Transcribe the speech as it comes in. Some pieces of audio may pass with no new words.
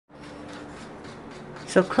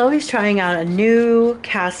So Chloe's trying out a new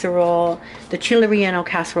casserole, the chile relleno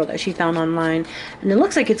casserole that she found online, and it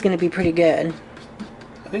looks like it's going to be pretty good.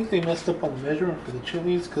 I think they messed up on the measurement for the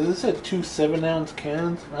chilies because it said 2 7-ounce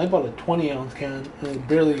cans. I bought a 20-ounce can, and it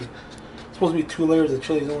barely. It's supposed to be 2 layers of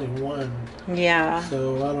chilies, only 1. Yeah.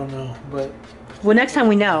 So I don't know, but. Well, next time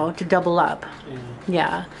we know to double up. Yeah.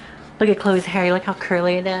 Yeah. Look at Chloe's hair. Look how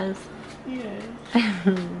curly it is. Yeah.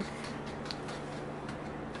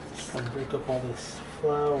 Trying to break up all this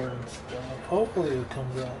flour and stuff. Hopefully it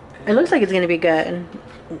comes out. Okay. It looks like it's going to be good.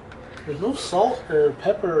 There's no salt or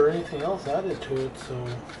pepper or anything else added to it, so.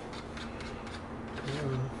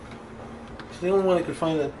 It's the only one I could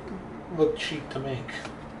find that looked cheap to make.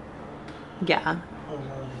 Yeah.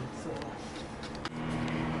 Online,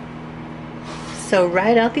 So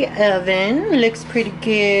right out the oven, looks pretty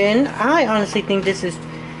good. I honestly think this is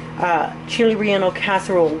chile relleno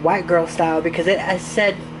casserole white girl style because it has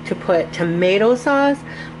said to put tomato sauce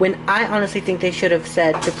when I honestly think they should have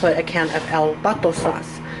said to put a can of El Pato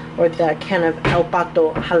sauce or the can of El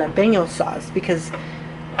Pato jalapeno sauce because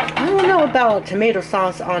I don't know about tomato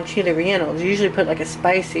sauce on chile relleno. They usually put like a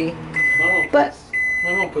spicy.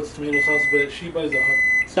 My mom puts tomato sauce, but she buys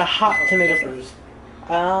the hot tomato sauce.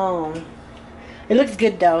 Oh. It looks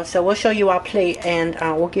good though, so we'll show you our plate and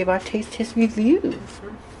we'll give our taste test review.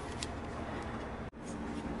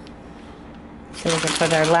 So we can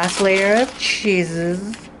put our last layer of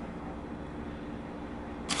cheeses.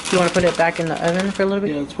 You want to put it back in the oven for a little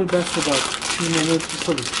bit? Yeah, let's put it back for about 2 minutes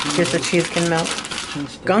so the cheese. Just the cheese can melt.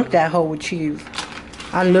 Gunk that hole with cheese.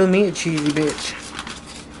 I love me a cheesy bitch.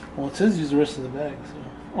 Well, it says use the rest of the bag, so.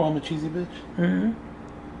 Oh, I'm a cheesy bitch? Mm-hmm.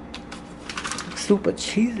 Super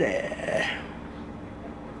cheesy. It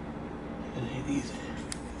ain't easy.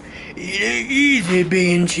 It ain't easy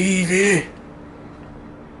being cheesy.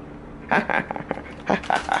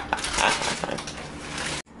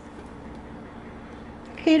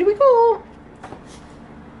 Here we go.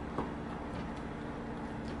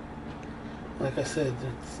 Like I said,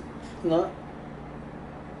 it's not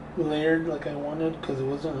layered like I wanted because it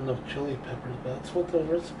wasn't enough chili peppers, but that's what the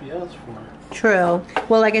recipe asked for. True.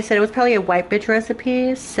 Well, like I said, it was probably a white bitch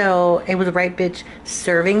recipe, so it was a white bitch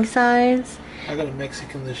serving size. I gotta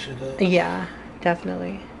Mexican this shit up. Yeah,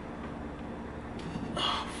 definitely.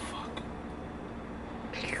 Oh, fuck.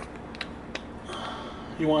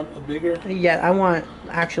 You want a bigger? Yeah, I want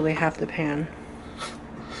actually half the pan.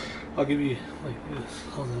 I'll give you like this.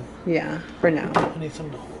 How's that? Yeah, for now. I need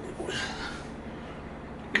something to hold it with.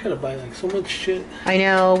 You gotta buy like so much shit. I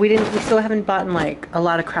know, we still haven't bought like a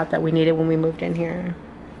lot of crap that we needed when we moved in here.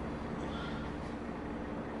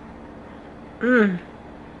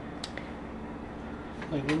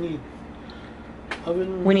 Like we need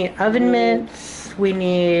oven. We need oven mitts. We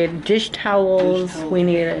need dish towels. We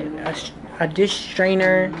need a dish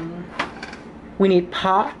strainer. We need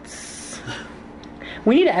pots.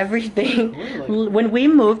 We need everything. Really? When we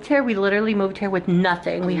moved here, we literally moved here with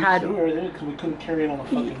nothing. We had. Because we couldn't carry it on a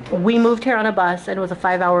fucking bus. We moved here on a bus, and it was a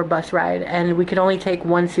 5-hour bus ride, and we could only take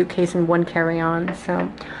 1 suitcase and 1 carry-on.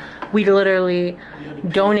 So, we literally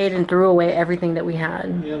donated and threw away everything that we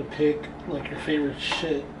had. You had to pick like your favorite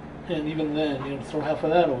shit, and even then, you had to throw half of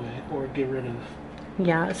that away or get rid of.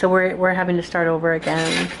 Yeah, so we're having to start over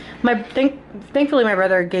again. Thankfully my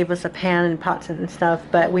brother gave us a pan and pots and stuff,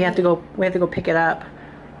 but we have to go pick it up.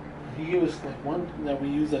 He gave us like one that we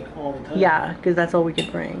use like all the time. Yeah, because that's all we could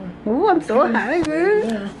bring. Ooh, I'm so hungry.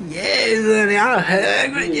 Yeah. Yes, honey, I'm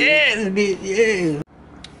hungry. Yes, bitch, yes.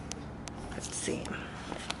 Let's see.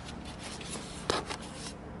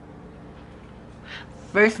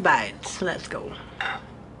 First bites. Let's go.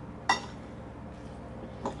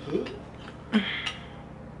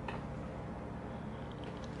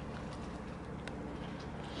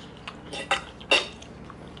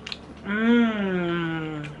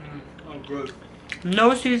 Mmm. Oh, good.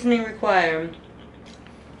 No seasoning required.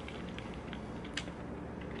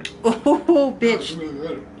 Oh, bitch.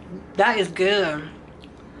 That is good.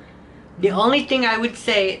 The only thing I would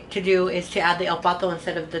say to do is to add the El Pato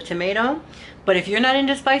instead of the tomato. But if you're not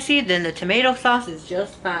into spicy, then the tomato sauce is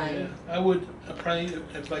just fine. Yeah, I would probably,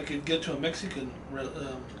 if I could get to a Mexican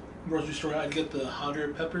grocery store, I'd get the hotter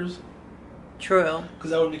peppers. True.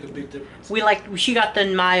 Because that would make a big difference. She got the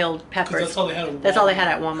mild peppers. That's all they had at Walmart. That's all they had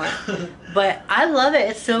at Walmart. But I love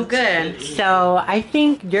it. It's so good. So I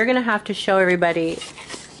think you're going to have to show everybody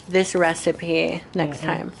this recipe next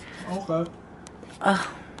time. Okay.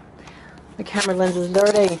 Oh, the camera lens is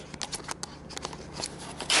dirty.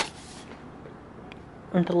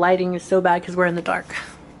 And the lighting is so bad because we're in the dark.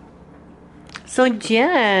 So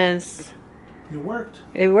yes. It worked.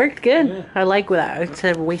 It worked good. Yeah. I like that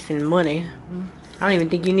instead of wasting money. I don't even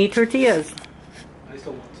think you need tortillas. I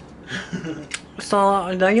still want some.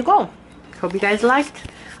 So there you go. Hope you guys liked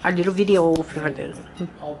our little video for this.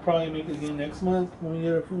 I'll probably make it again next month when we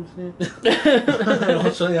get our food stamp.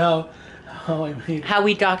 I'll show you how I made it. How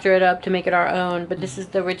we doctor it up to make it our own, but this is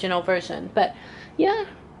the original version. But yeah,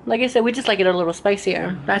 like I said, we just like it a little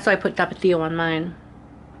spicier. That's why I put tapatio on mine.